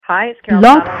Hi, it's Carol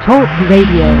Blog Tuttle. Talk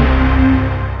Radio.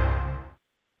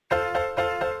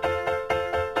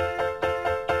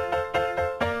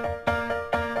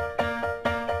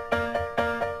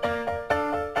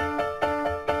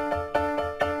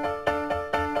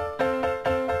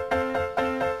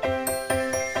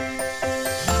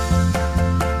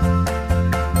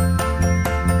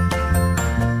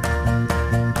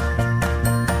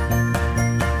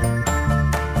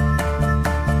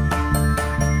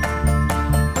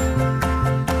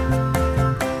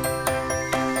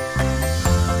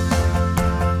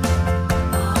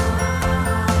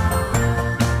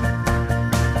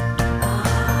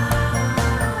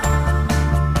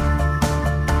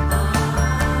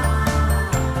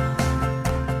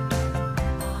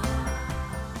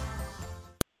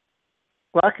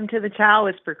 Welcome to the Child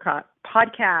Whisperer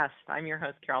podcast. I'm your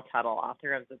host, Carol Tuttle,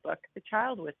 author of the book, The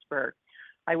Child Whisperer.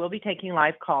 I will be taking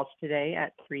live calls today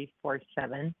at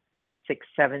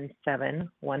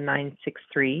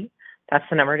 347-677-1963. That's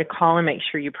the number to call, and make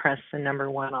sure you press the number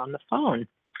 1 on the phone.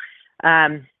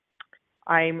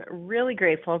 I'm really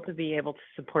grateful to be able to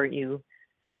support you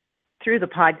through the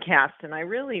podcast, and I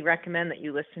really recommend that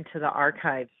you listen to the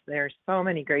archives. There's so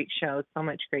many great shows, so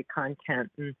much great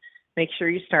content, and make sure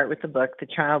you start with the book, The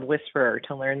Child Whisperer,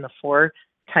 to learn the 4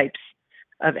 types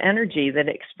of energy that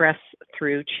express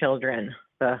through children.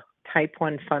 The type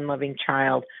 1 fun-loving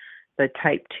child, the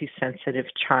type 2 sensitive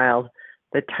child,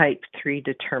 the type 3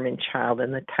 determined child,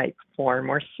 and the type 4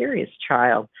 more serious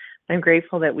child. I'm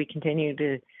grateful that we continue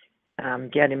to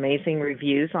get amazing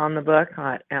reviews on the book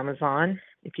at Amazon.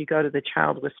 If you go to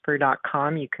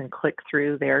thechildwhisperer.com, you can click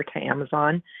through there to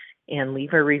Amazon and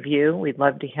leave a review. We'd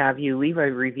love to have you leave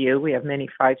a review. We have many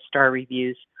 5-star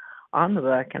reviews on the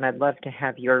book, and I'd love to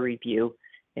have your review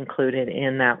included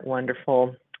in that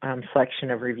wonderful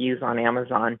selection of reviews on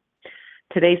Amazon.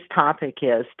 Today's topic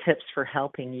is tips for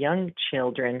helping young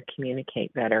children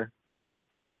communicate better.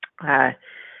 I'm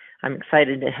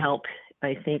excited to help,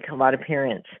 I think, a lot of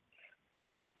parents.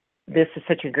 This is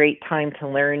such a great time to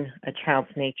learn a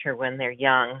child's nature when they're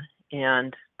young,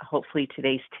 and hopefully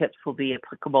today's tips will be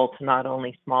applicable to not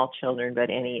only small children, but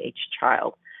any age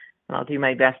child. And I'll do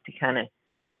my best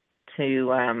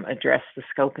to address the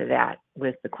scope of that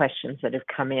with the questions that have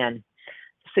come in.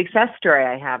 The success story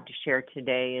I have to share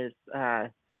today is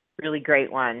a really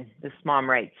great one. This mom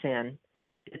writes in,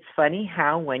 "It's funny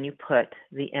how when you put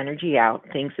the energy out,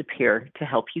 things appear to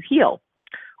help you heal,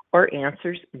 or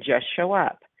answers just show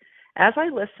up. As I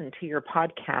listened to your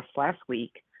podcast last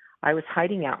week, I was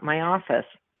hiding out in my office.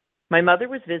 My mother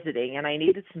was visiting, and I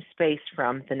needed some space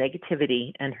from the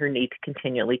negativity and her need to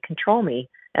continually control me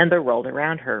and the world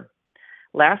around her.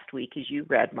 Last week, as you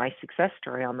read my success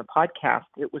story on the podcast,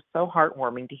 it was so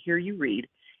heartwarming to hear you read,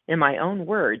 in my own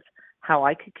words, how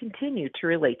I could continue to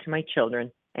relate to my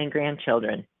children and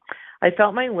grandchildren. I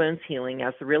felt my wounds healing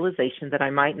as the realization that I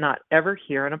might not ever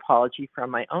hear an apology from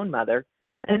my own mother,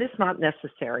 and it's not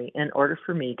necessary in order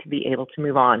for me to be able to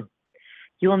move on.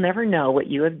 You will never know what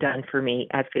you have done for me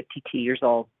at 52 years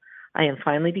old. I am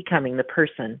finally becoming the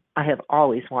person I have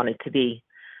always wanted to be.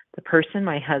 The person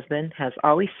my husband has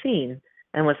always seen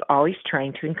and was always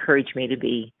trying to encourage me to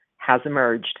be has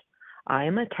emerged. I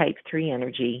am a type 3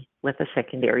 energy with a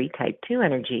secondary type 2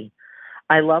 energy.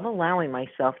 I love allowing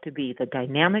myself to be the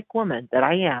dynamic woman that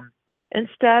I am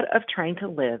instead of trying to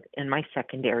live in my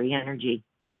secondary energy.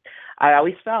 I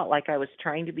always felt like I was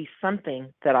trying to be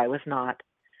something that I was not.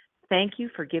 Thank you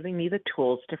for giving me the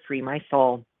tools to free my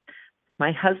soul.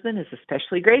 My husband is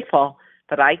especially grateful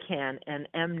that I can and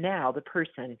am now the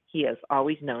person he has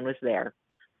always known was there.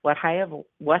 What I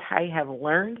have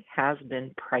learned has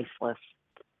been priceless."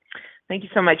 Thank you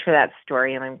so much for that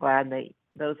story, and I'm glad that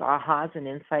those ahas and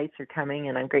insights are coming,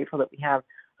 and I'm grateful that we have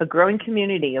a growing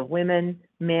community of women,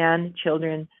 men,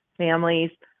 children,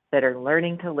 families that are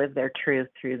learning to live their truth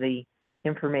through the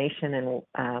information and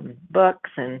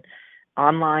books and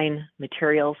online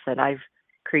materials that I've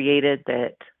created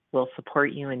that will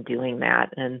support you in doing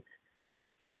that. And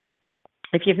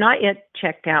if you've not yet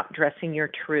checked out Dressing Your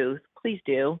Truth, please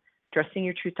do.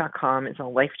 DressingYourTruth.com is a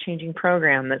life-changing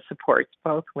program that supports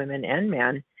both women and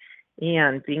men,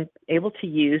 and being able to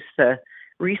use the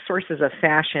resources of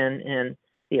fashion and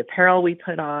the apparel we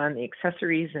put on, the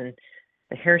accessories and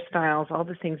the hairstyles, all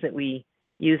the things that we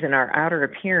use in our outer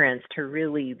appearance to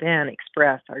really then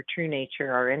express our true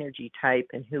nature, our energy type,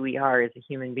 and who we are as a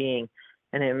human being.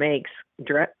 And it makes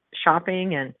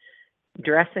shopping and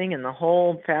dressing and the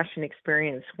whole fashion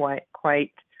experience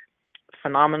quite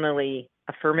phenomenally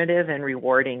affirmative and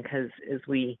rewarding, because as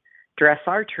we dress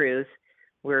our truth,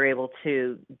 we're able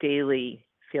to daily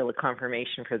feel the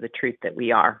confirmation for the truth that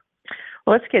we are.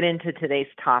 Well, let's get into today's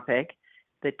topic,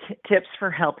 the tips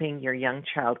for helping your young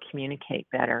child communicate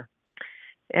better.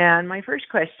 And my first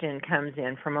question comes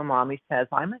in from a mom who says,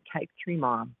 I'm a type 3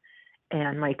 mom,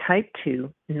 and my type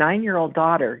 2 9-year-old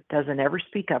daughter doesn't ever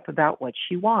speak up about what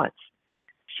she wants.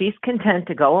 She's content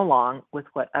to go along with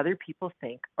what other people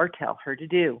think or tell her to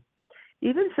do.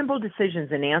 Even simple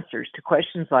decisions and answers to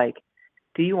questions like,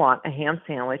 do you want a ham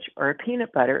sandwich or a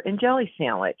peanut butter and jelly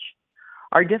sandwich,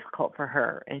 are difficult for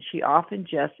her, and she often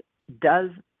just does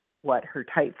what her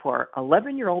type 4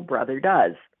 11-year-old brother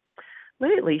does.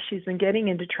 Lately, she's been getting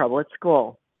into trouble at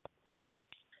school.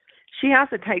 She has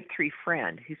a type 3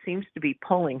 friend who seems to be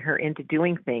pulling her into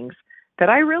doing things that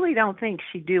I really don't think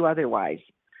she'd do otherwise.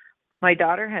 My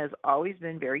daughter has always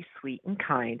been very sweet and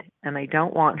kind, and I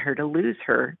don't want her to lose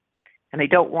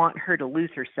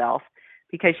herself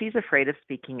because she's afraid of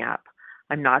speaking up.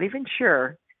 I'm not even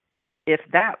sure if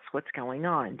that's what's going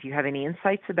on. Do you have any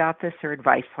insights about this or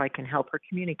advice so I can help her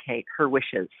communicate her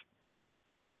wishes?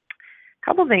 A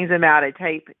couple things about a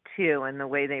type 2 and the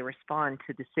way they respond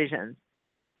to decisions.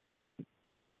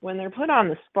 When they're put on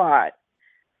the spot,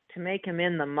 to make them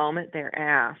in the moment they're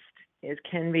asked, it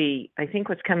can be, I think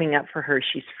what's coming up for her,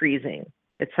 she's freezing.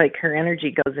 It's like her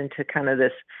energy goes into kind of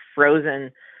this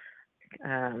frozen,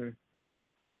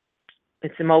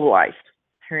 it's immobilized.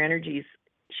 Her energy's,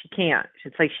 she can't.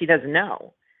 It's like she doesn't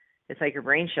know. It's like her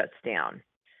brain shuts down.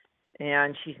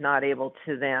 And she's not able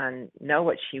to then know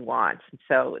what she wants. And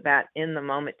so that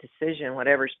in-the-moment decision,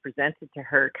 whatever's presented to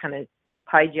her, kind of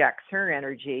hijacks her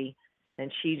energy,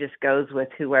 and she just goes with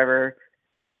whoever,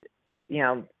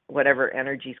 whatever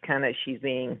energy's kind of she's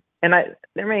being. And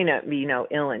there may not be no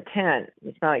ill intent.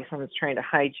 It's not like someone's trying to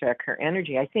hijack her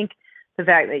energy. I think the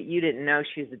fact that you didn't know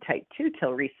she was a type 2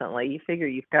 till recently, you figure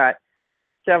you've got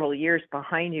several years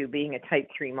behind you being a type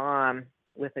 3 mom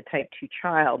with a type 2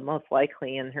 child, most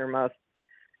likely in her most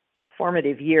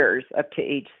formative years up to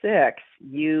age 6,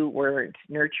 you weren't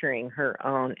nurturing her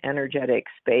own energetic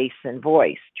space and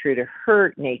voice true to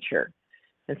her nature.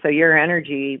 And so your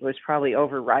energy was probably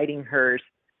overriding hers,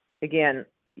 again,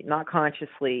 not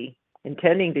consciously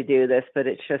intending to do this, but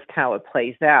it's just how it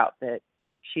plays out, that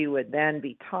she would then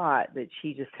be taught that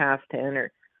she just has to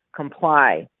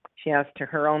comply. She has to,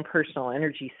 her own personal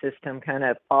energy system kind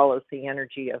of follows the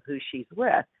energy of who she's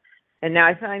with. And now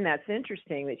I find that's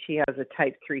interesting that she has a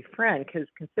type 3 friend, because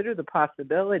consider the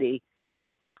possibility,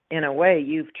 in a way,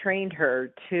 you've trained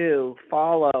her to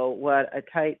follow what a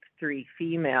type 3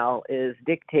 female is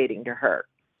dictating to her.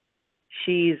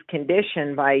 She's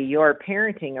conditioned by your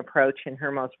parenting approach in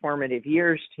her most formative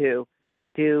years to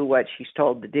do what she's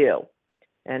told to do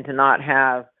and to not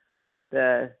have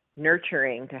the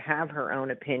nurturing to have her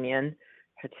own opinion,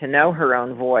 to know her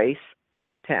own voice,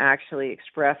 to actually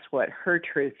express what her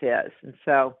truth is. And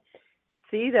so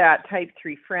see that type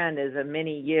 3 friend as a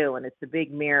mini you, and it's a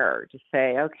big mirror to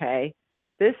say, okay,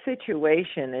 this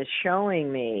situation is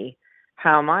showing me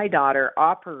how my daughter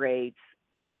operates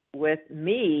with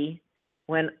me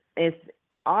when it's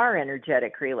our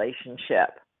energetic relationship.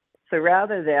 So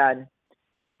rather than,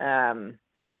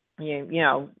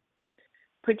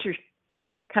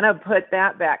 put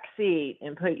that back seat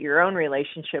and put your own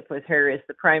relationship with her as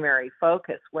the primary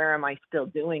focus. Where am I still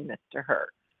doing this to her?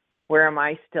 Where am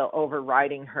I still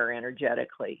overriding her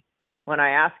energetically? When I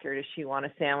ask her, does she want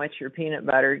a sandwich or peanut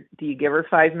butter, do you give her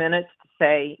 5 minutes to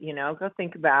say, go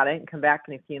think about it and come back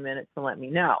in a few minutes and let me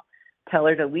know? Tell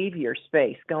her to leave your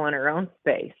space, go in her own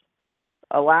space.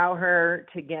 Allow her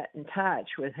to get in touch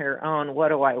with her own, what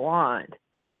do I want?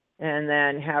 And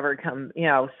then have her come,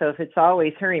 so if it's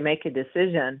always hurry, make a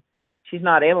decision, she's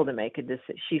not able to make a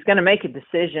decision. She's going to make a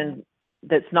decision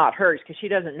that's not hers because she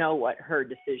doesn't know what her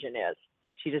decision is.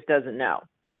 She just doesn't know.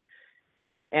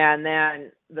 And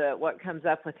then what comes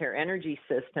up with her energy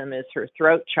system is her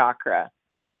throat chakra.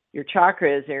 Your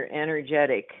chakra is your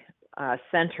energetic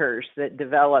centers that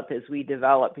develop as we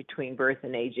develop between birth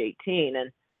and age 18.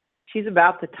 And she's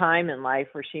about the time in life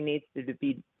where she needs to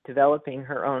be developing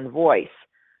her own voice,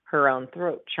 her own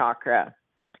throat chakra.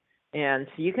 And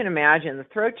so you can imagine the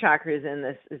throat chakra is in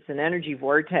this, it's an energy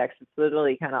vortex. It's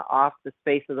literally kind of off the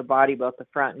space of the body, both the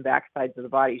front and back sides of the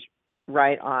body,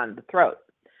 right on the throat.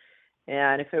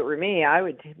 And if it were me, I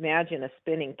would imagine a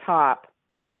spinning top,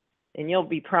 and you'll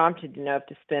be prompted to know if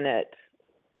to spin it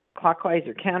clockwise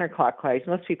or counterclockwise.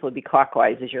 Most people would be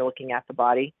clockwise as you're looking at the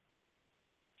body.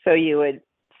 So you would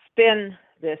spin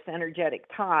this energetic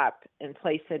top and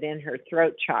place it in her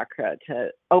throat chakra to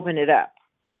open it up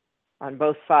on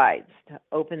both sides, to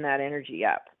open that energy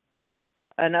up.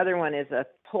 Another one is a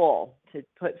pull, to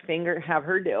have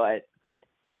her do it,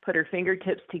 put her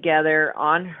fingertips together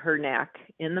on her neck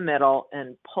in the middle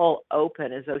and pull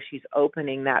open as though she's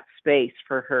opening that space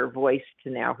for her voice to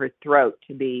now, her throat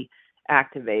to be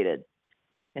activated.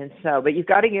 And so, but you've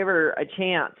got to give her a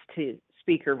chance to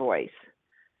speak her voice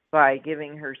by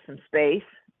giving her some space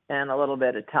and a little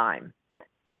bit of time.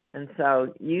 And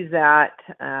so use that.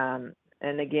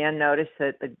 And again, notice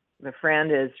that the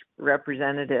friend is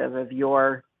representative of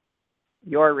your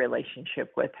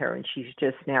relationship with her, and she's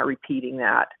just now repeating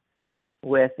that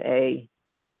with a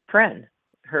friend.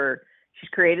 She's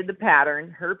created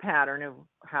her pattern of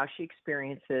how she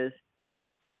experiences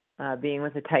being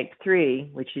with a type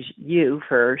 3, which is you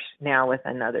first, now with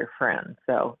another friend.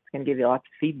 So it's going to give you lots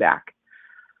of feedback.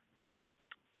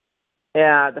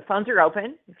 The phones are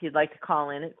open if you'd like to call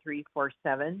in at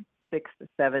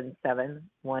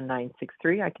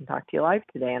 347-677-1963. I can talk to you live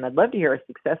today, and I'd love to hear a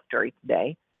success story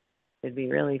today. It'd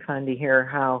be really fun to hear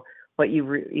what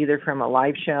you either from a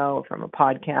live show or from a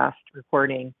podcast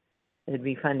recording. It'd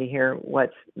be fun to hear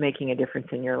what's making a difference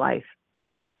in your life.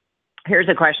 Here's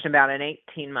a question about an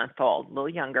 18-month-old, a little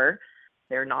younger.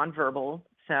 They're nonverbal,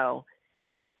 so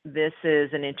this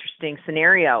is an interesting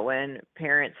scenario. When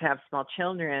parents have small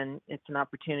children, it's an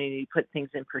opportunity to put things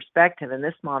in perspective. And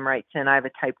this mom writes in, I have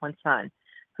a type 1 son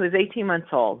who is 18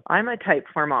 months old. I'm a type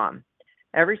 4 mom.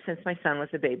 Ever since my son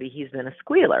was a baby, he's been a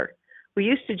squealer. We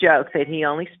used to joke that he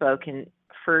only spoke in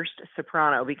first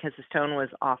soprano because his tone was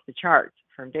off the charts.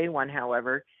 From day one,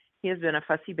 however, he has been a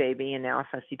fussy baby and now a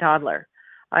fussy toddler.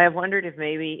 I have wondered if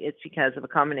maybe it's because of a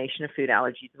combination of food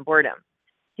allergies and boredom.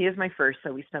 He is my first,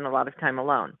 so we spend a lot of time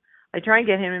alone. I try and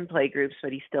get him in play groups,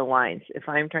 but he still whines. If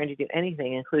I am trying to do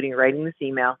anything, including writing this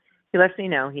email, he lets me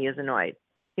know he is annoyed.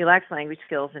 He lacks language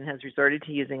skills and has resorted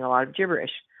to using a lot of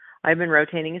gibberish. I've been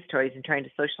rotating his toys and trying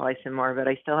to socialize him more, but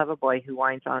I still have a boy who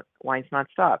whines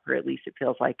nonstop, or at least it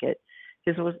feels like it.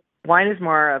 His whine is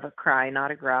more of a cry, not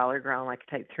a growl or growl like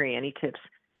a type 3. Any tips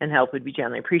and help would be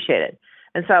generally appreciated.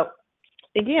 And so,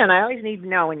 again, I always need to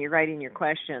know when you're writing your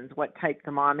questions what type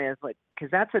the mom is,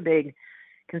 because that's a big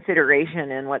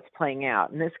consideration in what's playing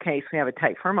out. In this case, we have a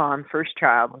type 4 mom, first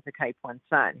child with a type 1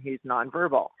 son who's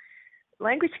nonverbal.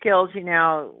 Language skills,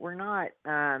 we're not...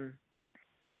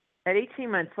 At 18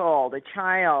 months old, a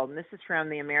child, and this is from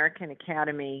the American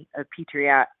Academy of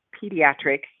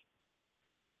Pediatrics,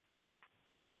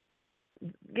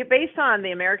 based on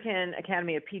the American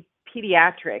Academy of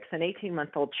Pediatrics, an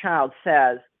 18-month-old child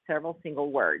says several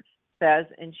single words, says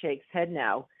and shakes head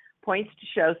no, points to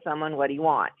show someone what he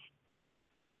wants.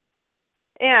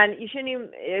 And you shouldn't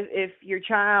even, if your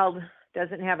child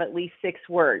doesn't have at least 6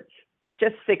 words,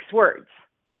 just 6 words,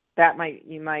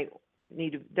 you might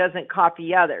doesn't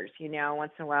copy others.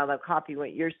 Once in a while they'll copy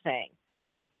what you're saying.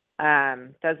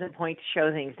 Doesn't point to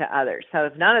show things to others. So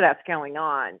if none of that's going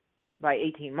on by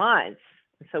 18 months,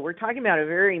 so we're talking about a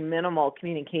very minimal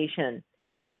communication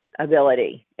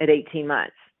ability at 18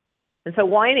 months. And so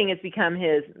whining has become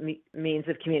his means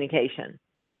of communication.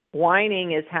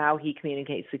 Whining is how he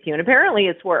communicates with you. And apparently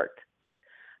it's worked.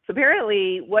 So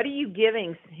apparently, what are you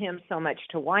giving him so much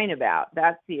to whine about?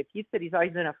 If you said he's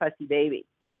always been a fussy baby.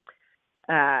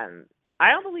 I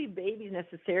don't believe babies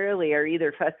necessarily are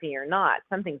either fussy or not.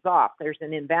 Something's off. There's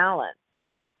an imbalance.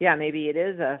 Yeah, maybe it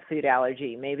is a food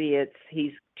allergy. Maybe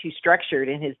he's too structured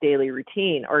in his daily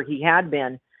routine, or he had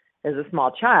been as a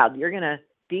small child. You're going to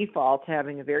default to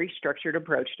having a very structured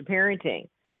approach to parenting.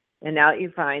 And now that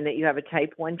you find that you have a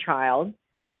type 1 child,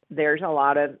 there's a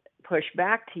lot of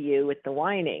pushback to you with the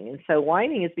whining. And so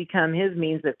whining has become his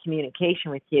means of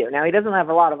communication with you. Now, he doesn't have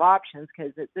a lot of options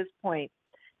because at this point,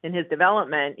 in his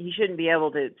development, he shouldn't be able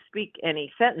to speak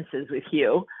any sentences with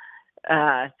you.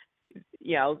 A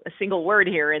single word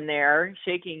here and there,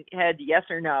 shaking head yes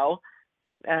or no,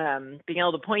 being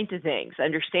able to point to things,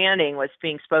 understanding what's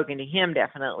being spoken to him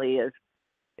definitely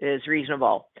is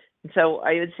reasonable. And so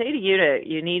I would say to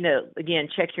you need to, again,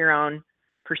 check your own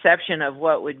perception of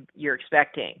what you're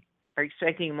expecting. Are you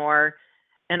expecting more?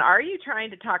 And are you trying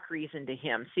to talk reason to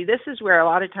him? See, this is where a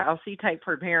lot of times I'll see type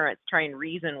 4 parents try and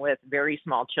reason with very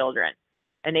small children,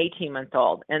 an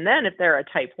 18-month-old. And then if they're a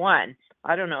type 1,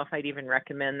 I don't know if I'd even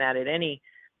recommend that at any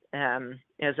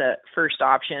as a first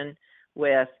option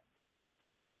with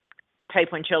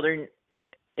type 1 children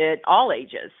at all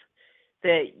ages.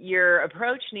 That your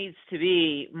approach needs to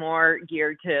be more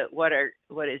geared to what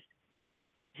is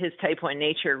his type 1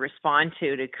 nature respond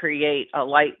to create a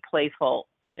light, playful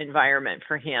environment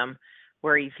for him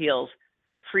where he feels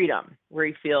freedom, where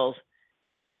he feels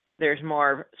there's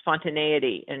more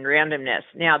spontaneity and randomness.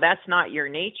 Now, that's not your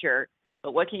nature.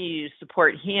 but what can you do to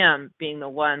support him being the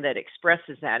one that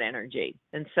expresses that energy?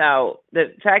 And so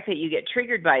the fact that you get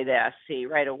triggered by this, see,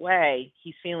 right away,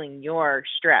 he's feeling your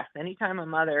stress. Anytime a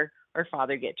mother or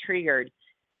father get triggered,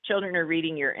 children are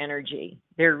reading your energy.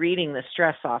 They're reading the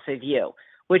stress off of you,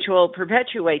 which will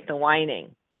perpetuate the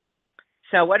whining.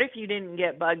 So what if you didn't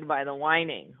get bugged by the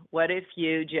whining? What if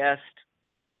you just,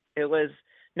 it was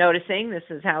noticing this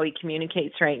is how he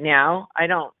communicates right now. I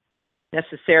don't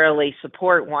necessarily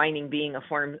support whining being a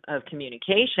form of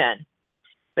communication,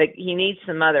 but he needs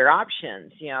some other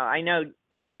options. You know, I know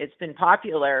it's been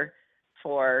popular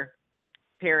for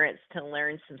parents to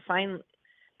learn some sign.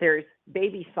 There's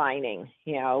baby signing,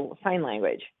 you know, sign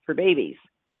language for babies.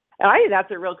 And I think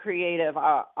that's a real creative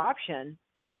option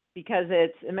because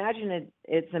it's imaginative,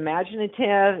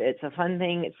 it's a fun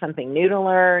thing, it's something new to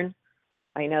learn.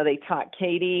 I know they taught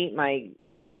Katie, my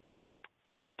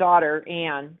daughter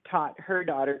Anne taught her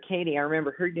daughter Katie. I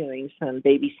remember her doing some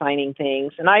baby signing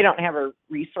things, and I don't have a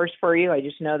resource for you. I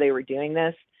just know they were doing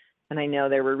this, and I know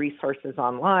there were resources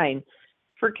online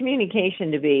for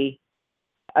communication to be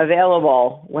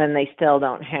available when they still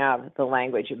don't have the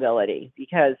language ability.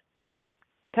 Because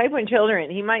type 1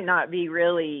 children, he might not be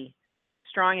really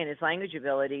strong in his language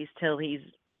abilities till he's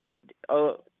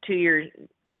 2 years,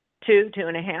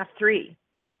 2.5, 3.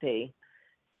 See,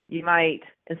 you might,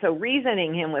 and so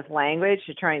reasoning him with language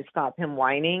to try and stop him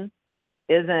whining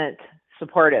isn't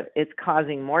supportive. It's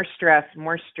causing more stress,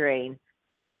 more strain.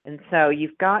 And so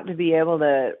you've got to be able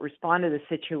to respond to the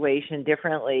situation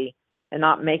differently and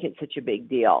not make it such a big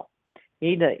deal.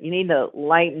 You need to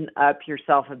lighten up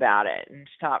yourself about it and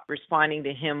stop responding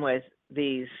to him with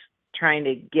these, trying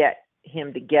to get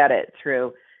him to get it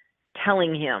through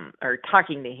telling him or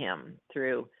talking to him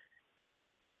through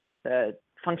the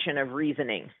function of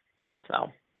reasoning.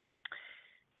 So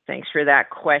thanks for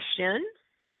that question.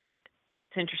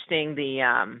 It's interesting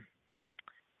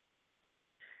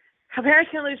how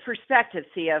parents can lose perspective,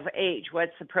 of age,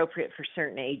 what's appropriate for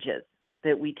certain ages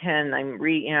that we tend, I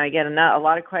get a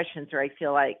lot of questions where I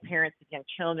feel like parents of young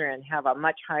children have a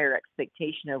much higher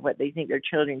expectation of what they think their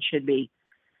children should be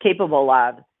capable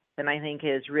of than I think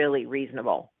is really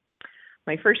reasonable.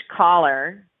 My first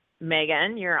caller,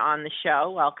 Megan, you're on the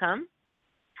show. Welcome.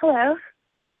 Hello.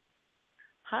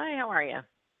 Hi, how are you?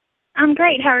 I'm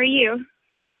great. How are you?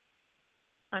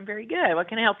 I'm very good. What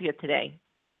can I help you with today?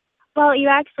 Well, you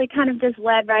actually kind of just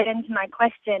led right into my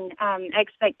question,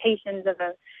 expectations of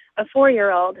a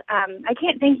 4-year-old. I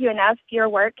can't thank you enough. Your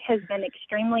work has been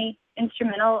extremely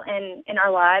instrumental in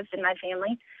our lives and my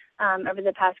family over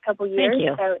the past couple years. Thank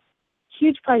you. So it's a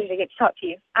huge pleasure to get to talk to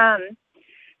you.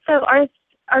 So our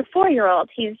 4-year-old,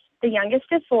 he's the youngest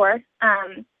of 4.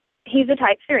 He's a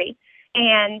type 3.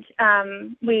 And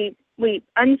we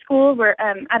unschool.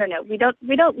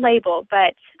 We don't label,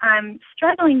 but I'm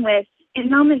struggling with in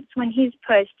moments when he's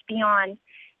pushed beyond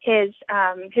his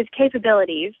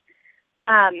capabilities.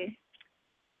 I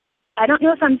don't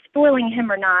know if I'm spoiling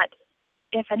him or not.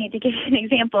 If I need to give you an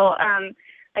example,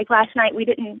 like last night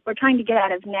we're trying to get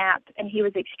out of nap, and he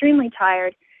was extremely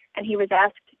tired, and he was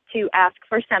asked to ask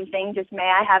for something. Just, may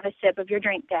I have a sip of your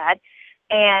drink, Dad?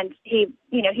 And he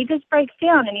just breaks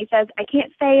down and he says, I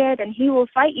can't say it, and he will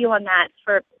fight you on that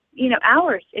for,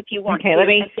 hours if you want to. Okay,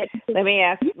 let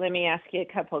me ask you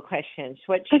a couple of questions.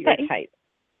 What's your type?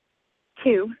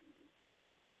 2.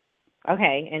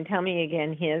 Okay, and tell me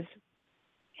again his.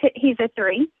 He's a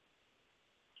 3.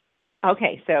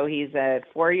 Okay, so he's a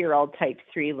 4-year-old type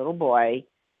 3 little boy,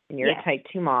 and you're a type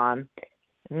 2 mom.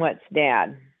 And what's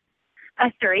Dad?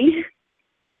 A 3.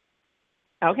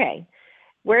 Okay.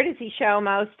 Where does he show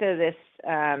most of this?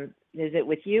 Is it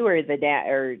with you or the dad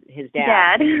or his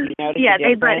dad? Dad. Yeah,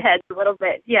 they butt heads a little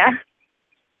bit. Yeah.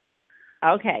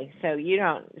 Okay, so you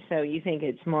think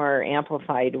it's more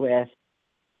amplified with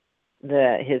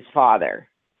his father?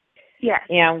 Yes.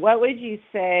 And what would you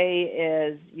say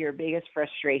is your biggest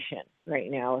frustration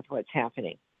right now with what's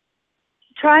happening?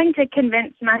 Trying to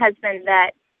convince my husband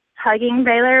that hugging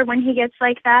Baylor when he gets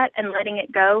like that and letting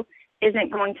it go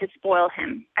isn't going to spoil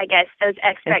him. I guess those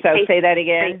expectations. And so say that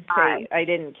again. I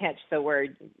didn't catch the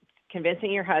word.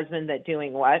 Convincing your husband that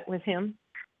doing what with him?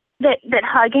 That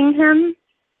hugging him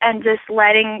and just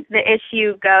letting the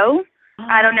issue go.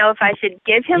 I don't know if I should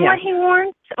give him what he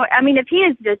wants. Or, if he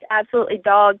is just absolutely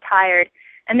dog tired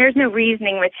and there's no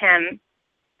reasoning with him.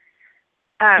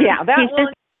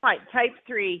 Right. Type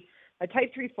 3, a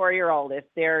type 3 4-year-old, if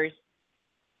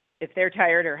they're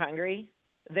tired or hungry,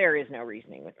 there is no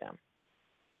reasoning with them.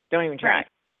 Don't even try.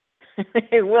 Right.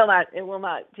 It will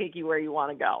not take you where you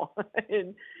want to go.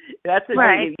 And that's the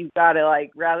thing. You've got to,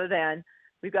 rather than,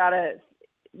 we've got to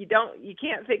you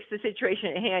can't fix the situation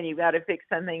at hand. You've got to fix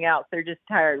something else. They're just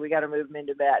tired. We got to move them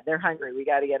into bed. They're hungry. We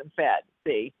got to get them fed.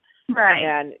 See? Right.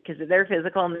 And because of their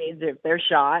physical needs, if they're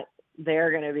shot,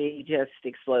 they're going to be just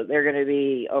explode. They're going to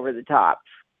be over the top,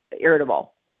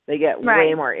 irritable. They get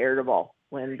way more irritable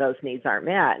when those needs aren't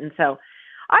met. And so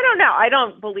I don't know. I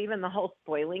don't believe in the whole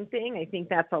spoiling thing. I think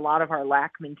that's a lot of our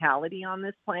lack mentality on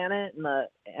this planet and the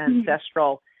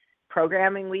ancestral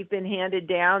programming we've been handed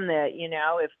down that,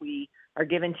 if we are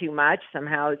given too much,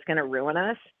 somehow it's going to ruin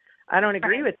us. I don't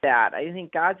agree with that. I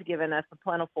think God's given us a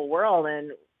plentiful world,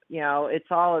 and, it's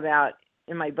all about,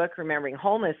 in my book, Remembering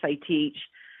Wholeness, I teach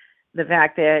the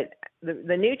fact that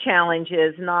the new challenge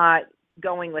is not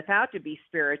going without to be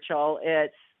spiritual.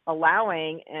 It's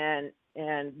allowing and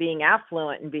being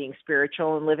affluent and being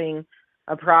spiritual and living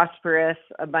a prosperous,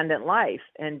 abundant life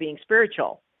and being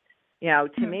spiritual. To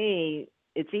me,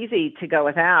 it's easy to go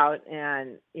without,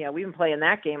 and, we've been playing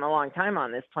that game a long time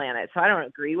on this planet. So I don't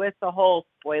agree with the whole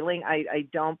spoiling. I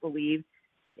don't believe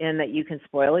in that you can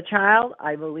spoil a child.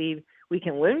 I believe we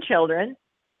can wound children.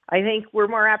 I think we're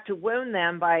more apt to wound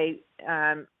them by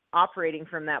operating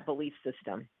from that belief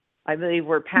system. I believe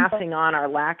we're passing on our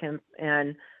lack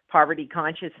and poverty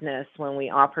consciousness when we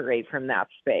operate from that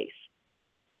space.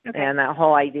 Okay. And that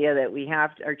whole idea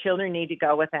that our children need to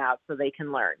go without so they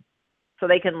can learn. So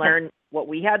they can learn what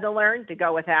we had to learn to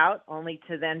go without, only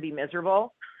to then be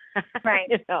miserable. Right.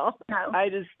 No. I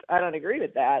don't agree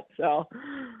with that. So,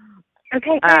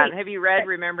 okay, great. Have you read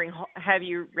Remembering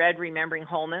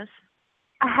Wholeness?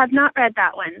 I have not read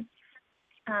that one.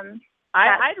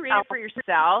 I'd read it for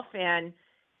yourself, and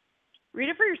you're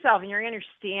going to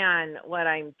understand what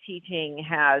I'm teaching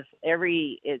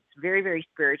it's very, very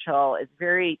spiritual. It's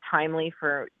very timely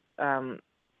for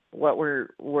what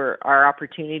our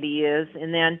opportunity is.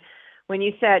 And then when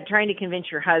you said trying to convince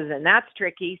your husband, that's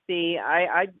tricky. See,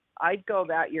 I'd go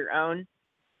about your own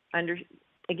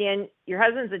again, your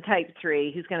husband's a type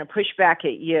 3 who's going to push back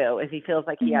at you if he feels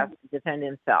like he has to defend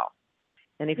himself.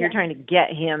 And if you're trying to get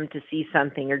him to see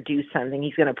something or do something,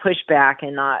 he's going to push back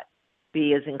and not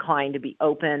be as inclined to be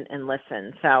open and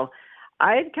listen. So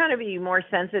I'd kind of be more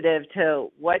sensitive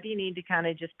to what do you need to kind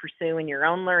of just pursue in your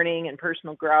own learning and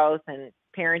personal growth and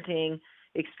parenting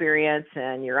experience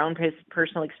and your own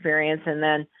personal experience, and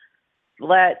then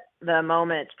let the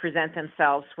moments present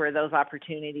themselves where those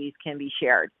opportunities can be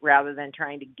shared rather than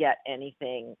trying to get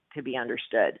anything to be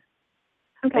understood.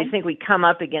 Okay. I think we come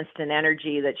up against an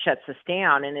energy that shuts us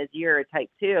down, and as you're a type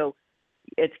 2,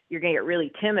 you're going to get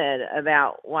really timid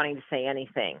about wanting to say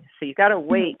anything. So you've got to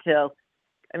wait till,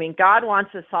 God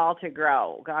wants us all to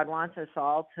grow. God wants us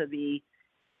all to be,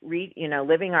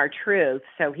 living our truth.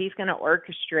 So he's going to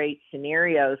orchestrate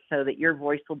scenarios so that your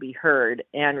voice will be heard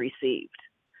and received.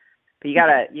 But you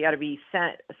gotta be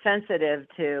sensitive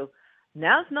to,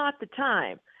 now's not the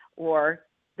time, or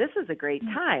this is a great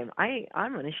time.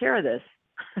 I'm going to share this.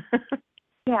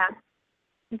 Yeah,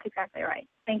 that's exactly right.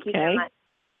 Thank you so much.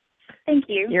 Thank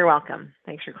you. You're welcome.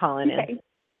 Thanks for calling in.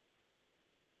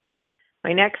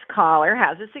 My next caller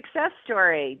has a success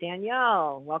story.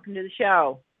 Danielle, welcome to the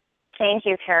show. Thank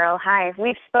you, Carol. Hi.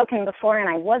 We've spoken before, and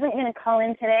I wasn't going to call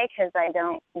in today because I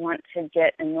don't want to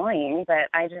get annoying, but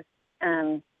I just,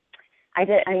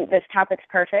 this topic's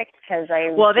perfect because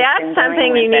Well, that's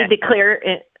something you need to clear.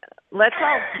 Let's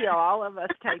all heal, all of us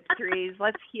type 3s.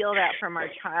 Let's heal that from our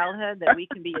childhood, that we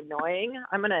can be annoying.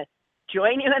 I'm going to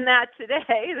join you in that today,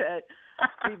 that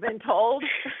we've been told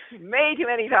way too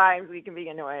many times we can be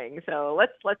annoying. So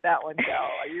let's let that one go.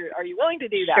 Are you willing to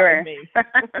do that with me?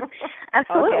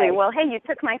 Absolutely. Okay. Well, hey, you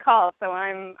took my call, so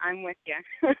I'm with you.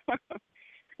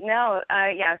 No,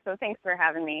 so thanks for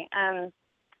having me.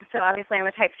 So obviously I'm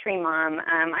a type 3 mom.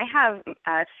 I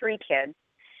have 3 kids.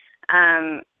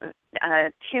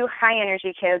 2 high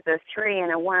energy kids, a 3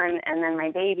 and a 1, and then my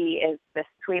baby is this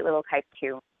sweet little type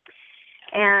 2.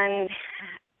 And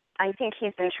I think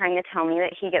he's been trying to tell me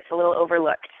that he gets a little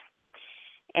overlooked.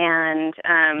 And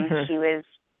he was,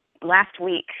 last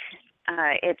week,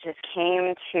 it just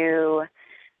came to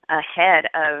a head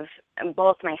of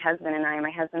both my husband and I.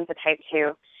 My husband's a type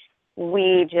 2.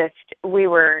 We just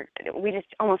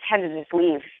almost had to just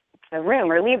leave the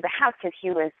room or leave the house because he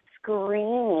was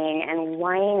screaming and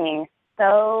whining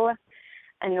so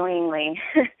annoyingly.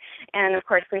 And of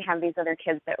course we have these other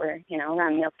kids that were,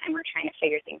 around mealtime, we're trying to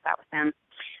figure things out with them.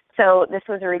 So this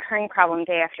was a recurring problem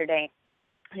day after day,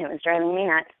 and it was driving me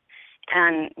nuts.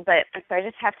 So I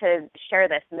just have to share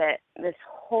that this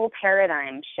whole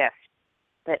paradigm shift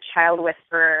that Child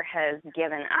Whisperer has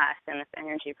given us in this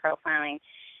energy profiling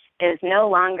is no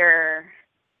longer,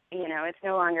 it's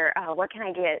no longer, what can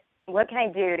I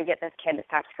do to get this kid to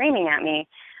stop screaming at me?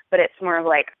 but it's more of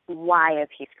like, why is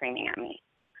he screaming at me?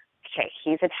 Okay,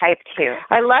 he's a type 2.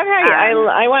 I love how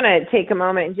I want to take a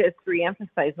moment and just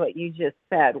reemphasize what you just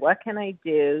said. What can I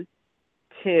do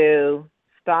to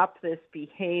stop this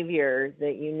behavior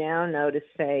that you now know to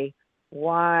say,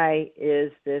 why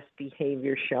is this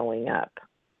behavior showing up?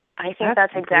 I think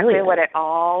that's exactly what it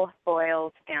all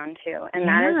boils down to. And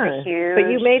that is a huge But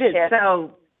you made it shift.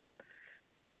 so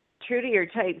true to your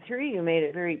type 3, you made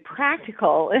it very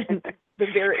practical and the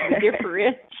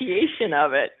differentiation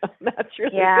of it. That's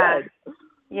really good.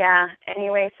 Yeah.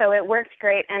 Anyway, so it worked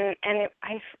great, and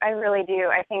I really do.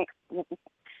 I think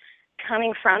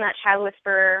coming from that child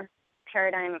whisperer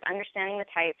paradigm of understanding the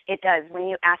types, it does. When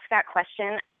you ask that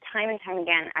question time and time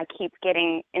again, I keep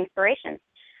getting inspiration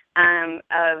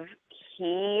of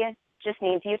he just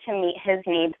needs you to meet his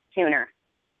needs sooner,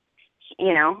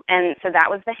 and so that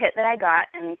was the hit that I got,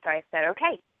 and so I said,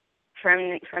 okay,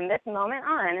 from this moment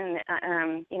on,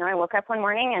 and I woke up one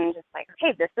morning and just like,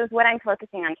 okay, this is what I'm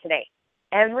focusing on today.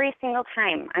 Every single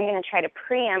time I'm going to try to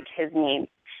preempt his needs,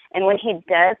 and when he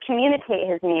does communicate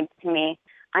his needs to me,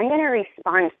 I'm going to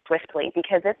respond swiftly,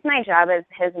 because it's my job as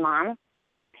his mom,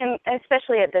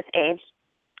 especially at this age.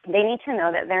 They need to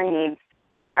know that their needs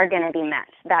are going to be met.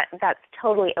 That's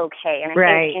totally okay. And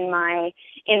I think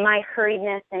in my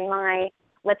hurriedness, in my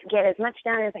let's get as much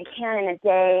done as I can in a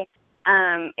day,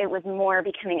 it was more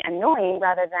becoming annoying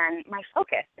rather than my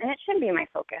focus, and it should be my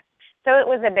focus. So it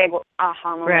was a big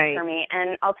aha moment for me.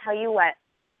 And I'll tell you what,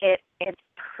 it's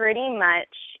pretty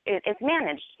much it's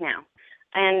managed now.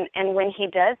 And when he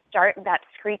does start that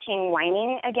screeching,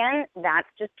 whining again, that's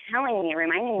just telling me,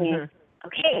 reminding me,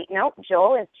 okay, nope,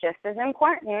 Joel is just as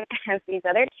important as these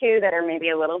other two that are maybe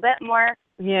a little bit more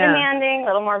demanding, a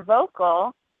little more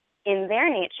vocal in their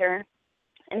nature.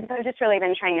 And so I've just really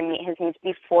been trying to meet his needs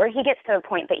before he gets to a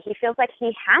point that he feels like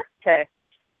he has to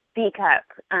speak up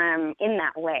in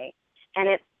that way. And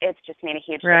it's just made a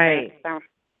huge difference.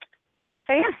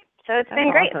 So yeah, so it's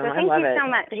been great. Awesome. So thank you so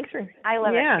much. Thanks for, I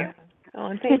love it too. Oh,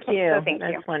 and thank you. So thank you.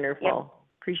 That's wonderful. Yep.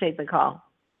 Appreciate the call.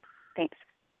 Thanks.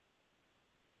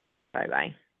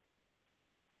 Bye-bye.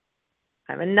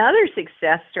 I have another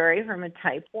success story from a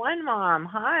type 1 mom.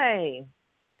 Hi.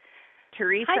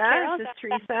 Teresa. Hi, Carol. Is this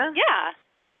Teresa? Yeah.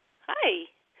 Hi.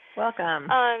 Welcome.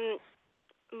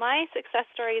 My success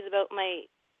story is about my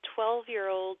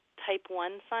 12-year-old type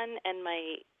 1 son and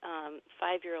my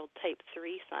 5-year-old type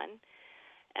 3 son.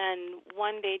 And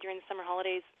one day during the summer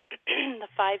holidays, the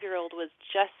 5-year-old was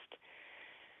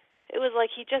it was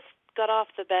like he just got out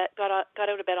of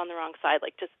bed on the wrong side.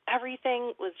 Like just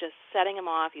everything was just setting him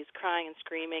off. He was crying and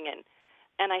screaming.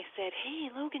 And I said, hey,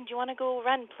 Logan, do you want to go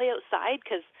run and play outside?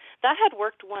 Because that had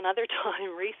worked one other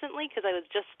time recently, because I was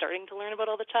just starting to learn about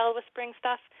all the child whispering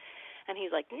stuff. And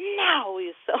he's like, no,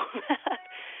 he was so mad.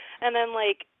 And then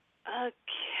like,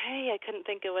 okay, I couldn't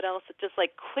think of what else, just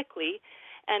like quickly.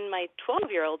 And my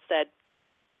 12-year-old said,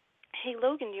 hey,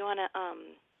 Logan, do you want to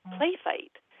play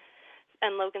fight?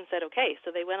 And Logan said, okay. So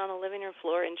they went on the living room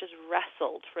floor and just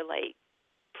wrestled for like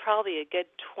probably a good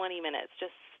 20 minutes,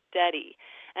 just steady.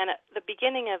 And at the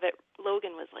beginning of it,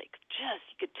 Logan was like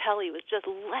you could tell he was just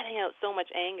letting out so much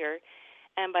anger.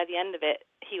 And by the end of it,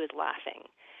 he was laughing.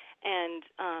 And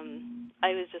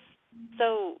I was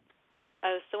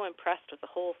so impressed with the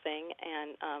whole thing.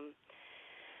 And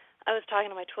I was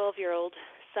talking to my 12-year-old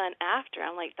son after.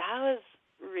 I'm like, that was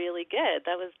really good.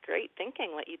 That was great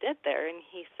thinking what you did there. And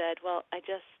he said, well, I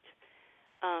just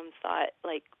thought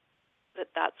like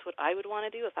that's what I would want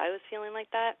to do if I was feeling like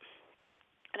that.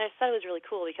 And I just thought it was really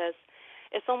cool, because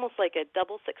it's almost like a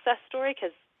double success story,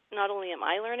 because not only am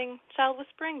I learning child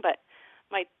whispering, but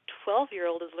my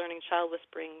 12-year-old is learning child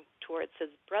whispering towards his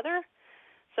brother.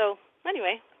 So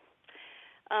anyway,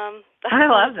 I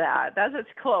love that. That's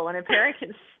cool. When a parent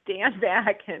can stand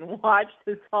back and watch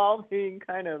this all being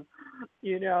kind of,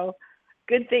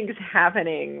 good things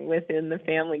happening within the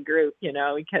family group,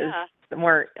 because the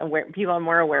more people have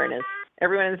more awareness.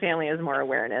 Everyone in the family has more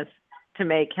awareness to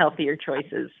make healthier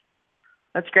choices.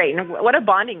 That's great. And what a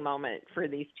bonding moment for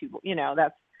these two.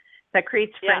 That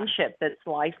creates friendship that's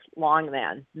lifelong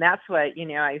then. And that's what,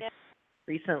 I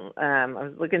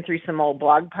was looking through some old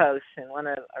blog posts, and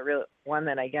one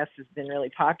that I guess has been really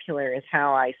popular is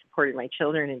how I supported my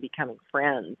children in becoming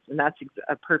friends. And that's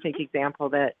a perfect example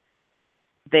that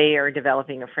they are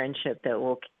developing a friendship that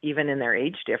will, even in their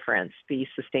age difference, be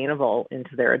sustainable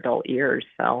into their adult years.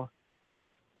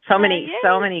 So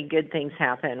many good things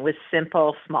happen with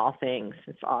simple, small things.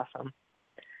 It's awesome.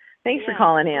 Thanks for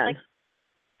calling in.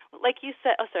 Like you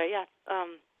said, I was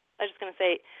just going to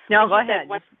say. No, go ahead.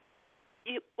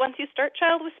 Once you start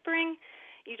child whispering,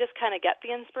 you just kind of get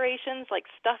the inspirations. Like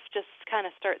stuff just kind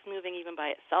of starts moving even by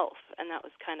itself, and that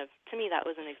was kind of, to me, that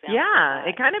was an example. Yeah, of that.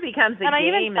 it kind of becomes a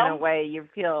game in a way. You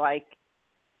feel like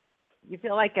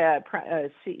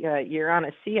you're on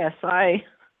a CSI.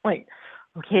 Like,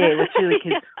 okay, what's really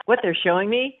what they're showing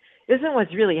me isn't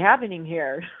what's really happening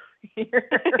here. You're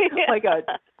like a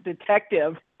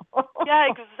detective. Yeah,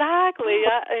 exactly.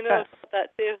 Yeah, I know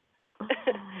that too.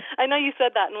 I know you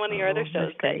said that in one of your other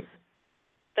shows.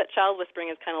 That child whispering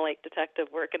is kind of like detective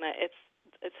work, and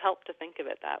it's helped to think of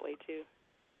it that way too.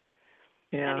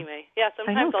 Yeah. Anyway, yeah.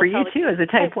 Sometimes I know for you too, as a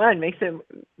type 1, makes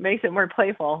it more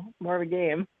playful, more of a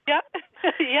game. Yeah.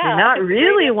 Yeah. You're not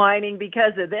really whining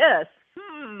because of this.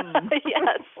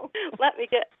 Yes. Let me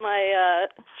get my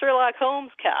Sherlock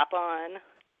Holmes cap on.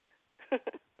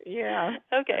 Yeah.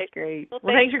 Okay. That's great. Well,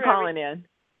 thanks for calling in.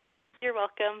 You're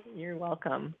welcome. You're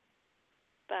welcome.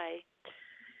 Bye.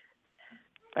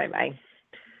 Bye-bye.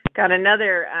 Got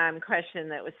another question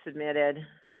that was submitted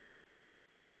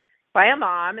by a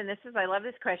mom, and I love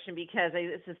this question because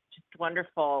this is just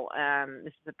wonderful.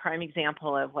 This is a prime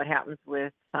example of what happens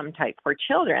with some type 4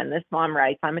 children. This mom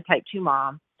writes, I'm a type 2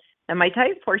 mom, and my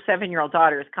type 4 7-year-old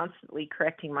daughter is constantly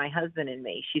correcting my husband and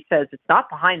me. She says it's not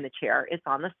behind the chair, it's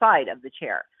on the side of the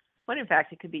chair, when in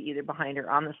fact it could be either behind or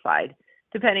on the side,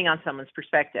 depending on someone's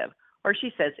perspective. Or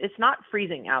she says, it's not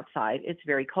freezing outside, it's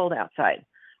very cold outside.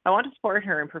 I want to support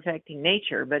her in perfecting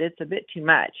nature, but it's a bit too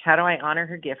much. How do I honor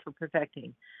her gift for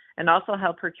perfecting and also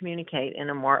help her communicate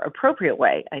in a more appropriate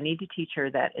way? I need to teach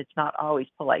her that it's not always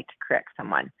polite to correct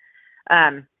someone.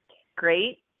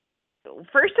 Great.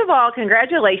 First of all,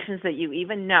 congratulations that you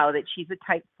even know that she's a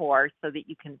type 4 so that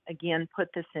you can, again, put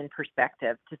this in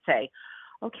perspective to say,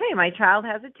 okay, my child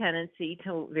has a tendency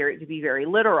to be very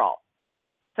literal.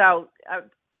 So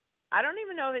I don't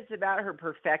even know if it's about her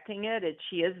perfecting it.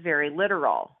 She is very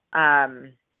literal.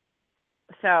 And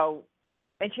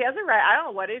she has a right. I don't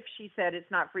know. What if she said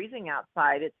it's not freezing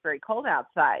outside, it's very cold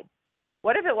outside?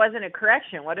 What if it wasn't a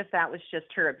correction? What if that was just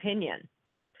her opinion?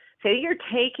 Say you're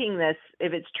taking this,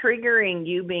 if it's triggering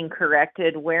you being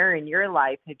corrected, where in your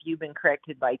life have you been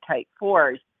corrected by type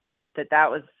 4s that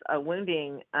was a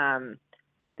wounding,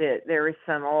 that there was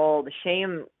some old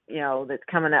shame, that's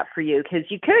coming up for you?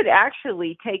 Because you could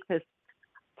actually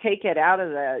take it out of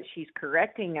the she's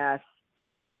correcting us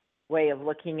way of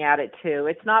looking at it too.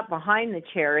 It's not behind the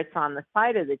chair, it's on the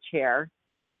side of the chair.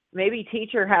 Maybe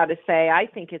teach her how to say, I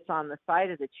think it's on the side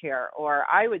of the chair, or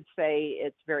I would say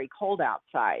it's very cold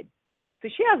outside. So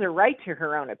she has a right to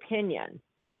her own opinion.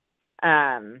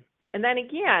 And then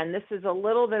again, this is a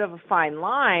little bit of a fine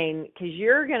line because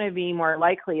you're going to be more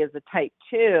likely as a type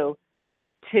 2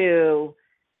 to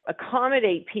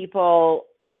accommodate people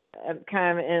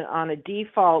kind of on a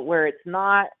default where it's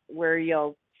not where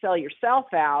you'll sell yourself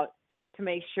out to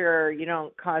make sure you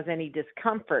don't cause any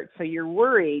discomfort. So you're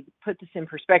worried. Put this in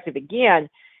perspective again.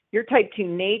 Your type 2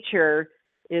 nature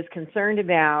is concerned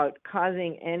about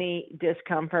causing any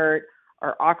discomfort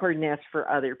or awkwardness for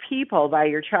other people by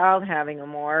your child having a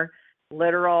more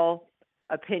literal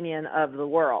opinion of the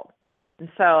world. And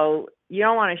so you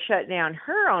don't want to shut down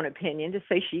her own opinion to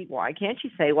say why can't she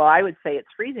say, well, I would say it's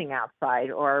freezing outside,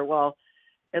 or, well,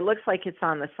 it looks like it's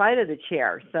on the side of the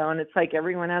chair. So, and it's like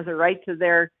everyone has a right to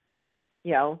their,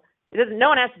 no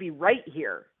one has to be right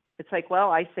here. It's like,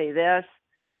 well, I say this,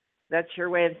 that's your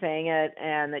way of saying it.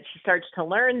 And that she starts to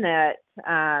learn that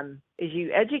as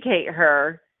you educate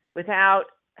her without,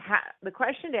 the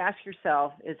question to ask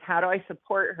yourself is, how do I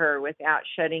support her without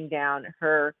shutting down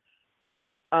her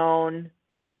own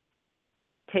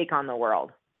take on the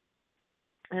world?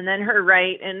 And then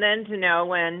and then to know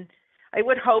when, I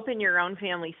would hope in your own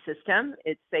family system,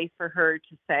 it's safe for her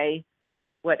to say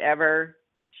whatever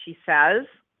she says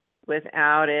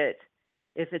without it.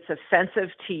 If it's offensive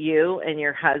to you and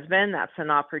your husband, that's an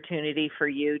opportunity for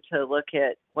you to look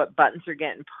at what buttons are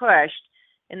getting pushed.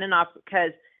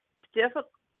 Because it's difficult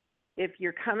if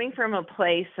you're coming from a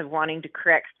place of wanting to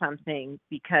correct something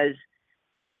because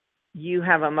you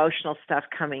have emotional stuff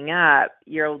coming up,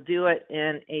 you'll do it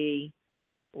in a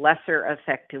lesser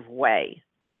effective way.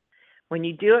 When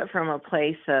you do it from a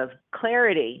place of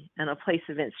clarity and a place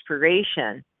of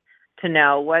inspiration to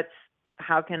know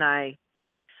how can I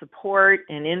support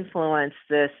and influence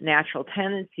this natural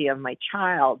tendency of my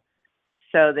child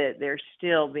so that they're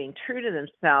still being true to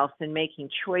themselves and making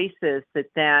choices that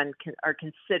then are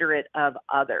considerate of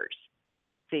others.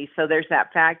 See, so there's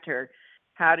that factor.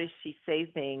 How does she say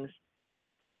things?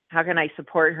 How can I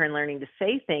support her in learning to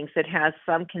say things that has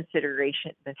some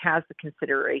consideration, that has the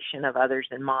consideration of others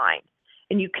in mind?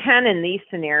 And you can in these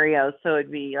scenarios, so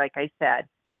it'd be, like I said,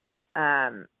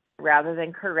 rather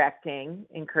than correcting,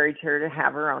 encourage her to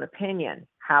have her own opinion.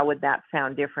 How would that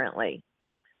sound differently?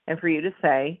 And for you to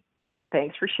say,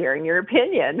 thanks for sharing your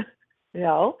opinion.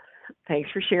 Thanks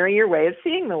for sharing your way of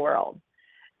seeing the world.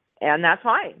 And that's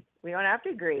fine. We don't have to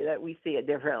agree that we see it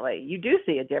differently. You do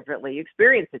see it differently. You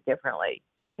experience it differently.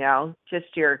 Just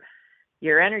your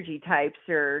energy types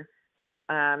are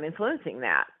influencing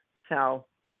that. So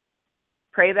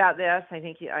pray about this. I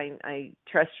think I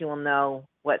trust you will know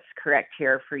what's correct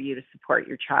here for you to support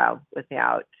your child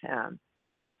without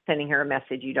sending her a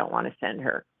message you don't want to send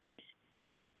her.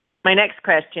 My next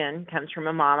question comes from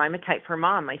a mom. I'm a type 4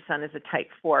 mom. My son is a type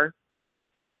 4.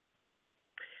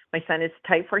 My son is a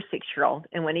type 4 6-year-old,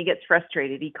 and when he gets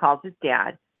frustrated, he calls his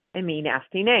dad and me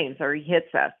nasty names, or he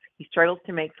hits us. He struggles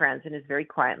to make friends and is very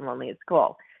quiet and lonely at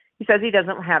school. He says he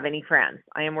doesn't have any friends.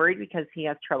 I am worried because he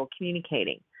has trouble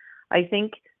communicating. I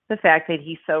think the fact that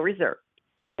he's so reserved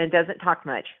and doesn't talk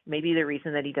much may be the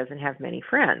reason that he doesn't have many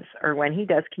friends, or when he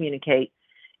does communicate,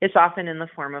 it's often in the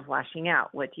form of lashing out.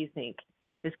 What do you think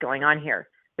is going on here?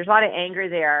 There's a lot of anger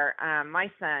there. My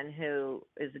son, who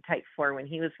is a type 4, when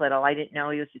he was little, I didn't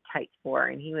know he was a type 4,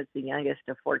 and he was the youngest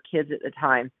of 4 kids at the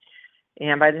time.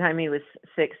 And by the time he was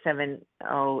 6, 7,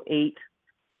 8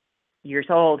 years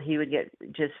old, he would get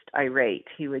just irate.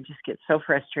 He would just get so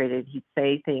frustrated. He'd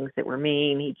say things that were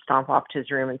mean. He'd stomp off to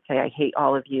his room and say, I hate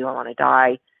all of you. I want to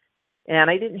die. And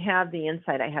I didn't have the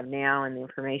insight I have now and the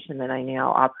information that I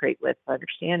now operate with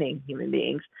understanding human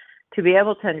beings to be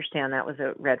able to understand that was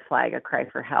a red flag, a cry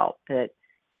for help, that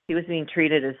he was being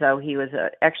treated as though he was an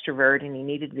extrovert and he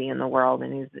needed to be in the world.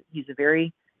 And he's a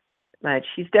very much,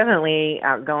 he's definitely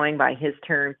outgoing by his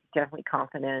terms, definitely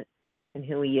confident in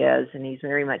who he is, and he's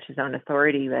very much his own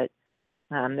authority. But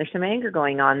there's some anger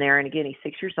going on there. And again, he's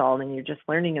 6 years old, and you're just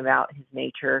learning about his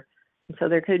nature. And so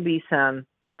there could be some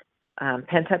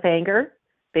pent-up anger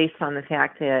based on the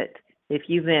fact that if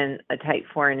you've been a type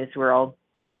 4 in his world,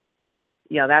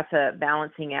 that's a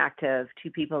balancing act of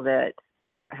two people that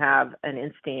have an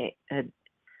instinct,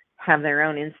 have their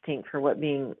own instinct for what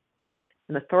being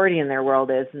an authority in their world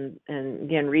is. And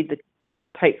again, read the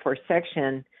type 4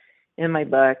 section in my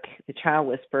book, The Child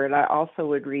Whisperer. And I also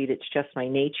would read It's Just My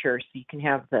Nature, so you can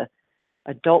have the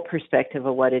adult perspective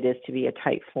of what it is to be a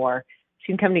type 4. So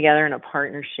you can come together in a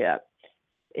partnership.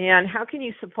 And how can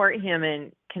you support him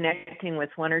in connecting with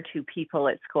one or two people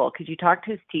at school? Could you talk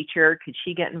to his teacher? Could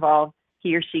she get involved?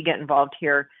 He or she get involved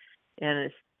here in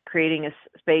creating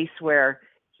a space where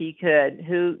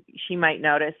who she might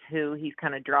notice who he's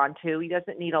kind of drawn to. He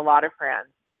doesn't need a lot of friends.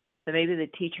 So maybe the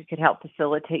teacher could help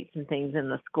facilitate some things in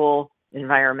the school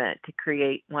environment to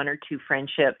create one or two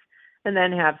friendships, and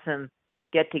then have some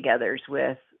get-togethers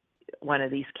with one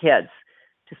of these kids,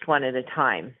 just one at a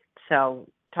time. So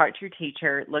talk to your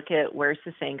teacher, look at where's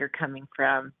this anger coming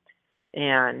from,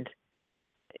 and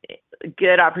a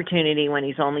good opportunity when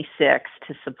he's only 6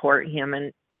 to support him.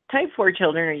 And type 4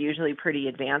 children are usually pretty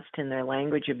advanced in their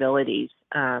language abilities.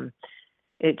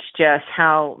 It's just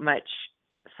how much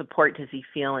support does he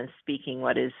feel in speaking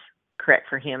what is correct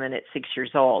for him. And at 6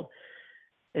 years old,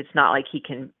 it's not like he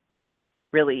can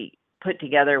really put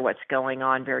together what's going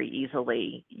on very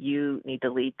easily. You need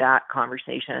to lead that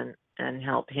conversation and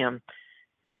help him.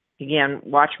 Again,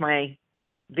 watch my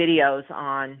videos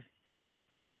on,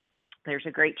 there's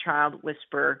a great Child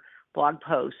Whisperer blog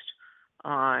post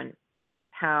on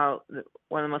how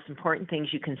one of the most important things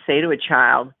you can say to a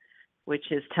child,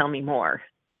 which is tell me more,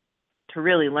 to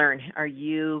really learn, are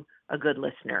you a good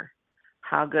listener?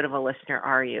 How good of a listener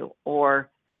are you? Or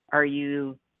are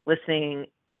you listening,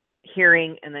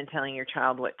 hearing, and then telling your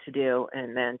child what to do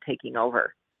and then taking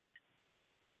over?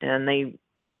 And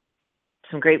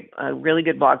some great, really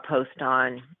good blog post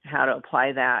on how to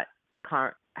apply that,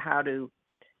 how to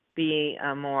be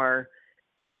a more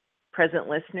present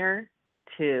listener,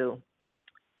 to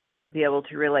be able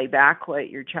to relay back what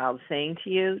your child's saying to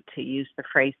you, to use the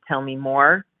phrase, tell me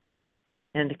more,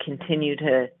 and to continue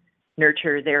to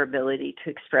nurture their ability to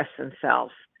express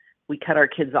themselves. We cut our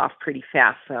kids off pretty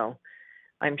fast, so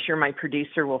I'm sure my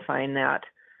producer will find that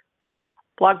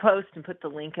blog post and put the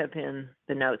link up in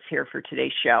the notes here for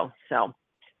today's show. So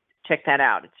check that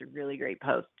out. It's a really great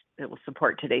post that will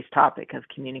support today's topic of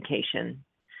communication.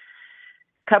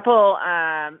 Couple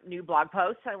new blog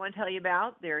posts I want to tell you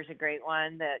about. There's a great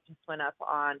one that just went up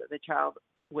on the Child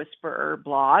Whisperer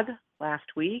blog last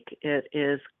week. It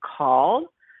is called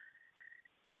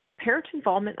Parent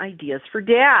Involvement Ideas for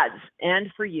Dads and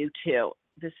for You Too.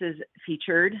 This is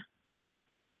featured.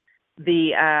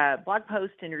 The blog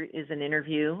post is an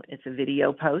interview. It's a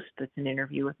video post. It's an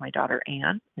interview with my daughter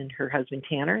Anne and her husband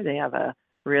Tanner. They have a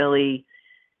really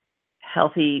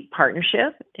healthy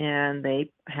partnership, and they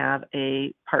have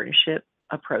a partnership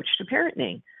approach to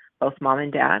parenting. Both mom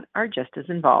and dad are just as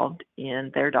involved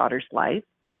in their daughter's life.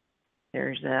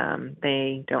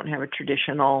 They don't have a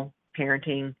traditional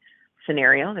parenting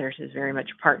scenario. Theirs is very much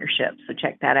a partnership. So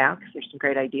check that out, because there's some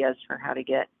great ideas for how to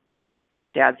get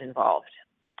dads involved.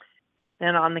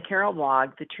 Then on the Carol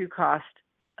blog, the true cost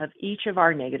of each of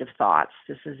our negative thoughts.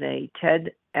 This is a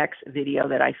TEDx video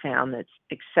that I found that's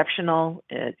exceptional.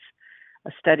 It's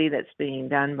a study that's being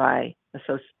done by a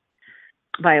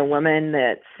woman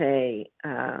that's I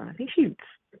think she's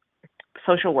a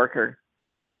social worker,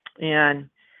 and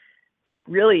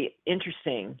really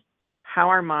interesting how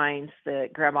our minds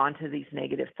that grab onto these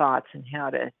negative thoughts and how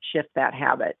to shift that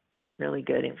habit. Really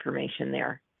good information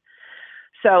there.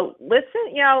 So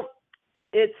listen,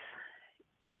 it's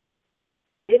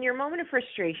in your moment of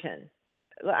frustration.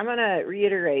 I'm going to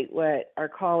reiterate what our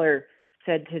caller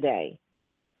said today.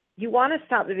 You want to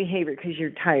stop the behavior because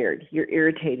you're tired, you're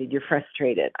irritated, you're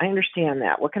frustrated. I understand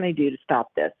that. What can I do to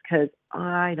stop this? Because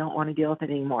I don't want to deal with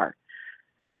it anymore.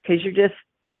 Because you're just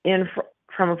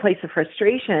from a place of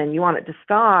frustration. You want it to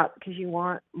stop because you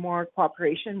want more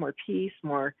cooperation, more peace,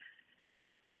 more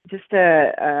just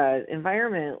a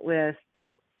environment with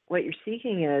what you're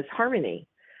seeking is harmony.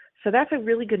 So that's a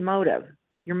really good motive.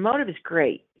 Your motive is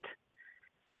great.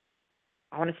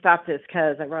 I want to stop this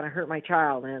because I want to hurt my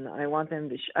child, and I want them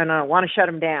to, and I want to shut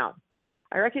them down.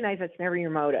 I recognize that's never your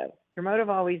motive. Your motive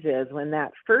always is, when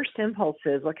that first impulse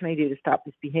is, what can I do to stop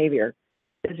this behavior,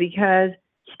 is because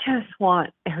you just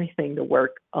want everything to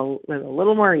work with a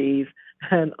little more ease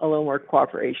and a little more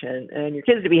cooperation, and your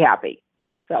kids to be happy.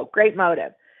 So great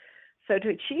motive. So to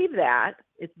achieve that,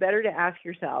 it's better to ask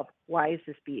yourself, why is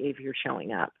this behavior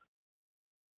showing up?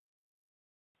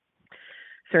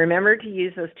 So remember to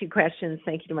use those two questions.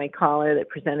 Thank you to my caller that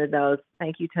presented those.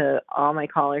 Thank you to all my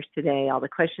callers today, all the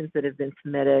questions that have been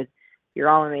submitted. You're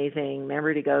all amazing.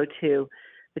 Remember to go to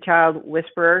The Child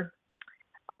Whisperer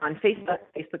on Facebook,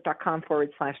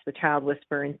 facebook.com/The Child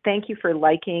Whisperer. And thank you for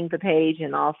liking the page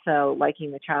and also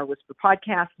liking the Child Whisperer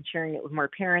podcast and sharing it with more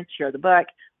parents. Share the book.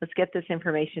 Let's get this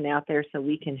information out there so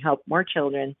we can help more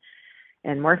children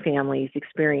and more families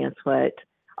experience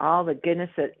all the goodness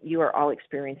that you are all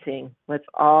experiencing. Let's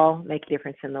all make a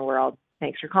difference in the world.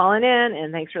 Thanks for calling in,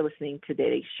 and thanks for listening to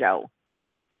today's show.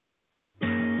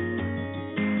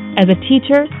 As a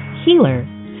teacher, healer,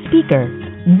 speaker,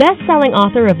 best-selling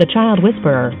author of The Child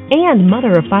Whisperer, and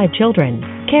mother of 5 children,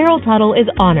 Carol Tuttle is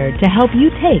honored to help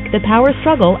you take the power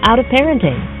struggle out of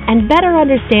parenting and better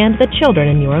understand the children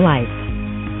in your life.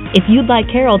 If you'd like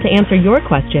Carol to answer your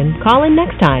question, call in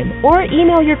next time or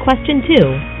email your question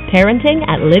to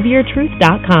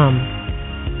parenting@liveyourtruth.com.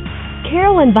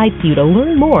 Carol invites you to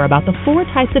learn more about the 4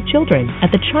 types of children at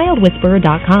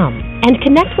thechildwhisperer.com and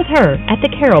connect with her at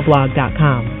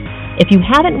thecarolblog.com. If you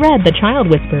haven't read The Child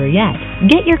Whisperer yet,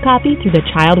 get your copy through the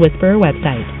Child Whisperer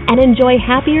website and enjoy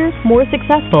happier, more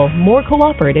successful, more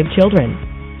cooperative children.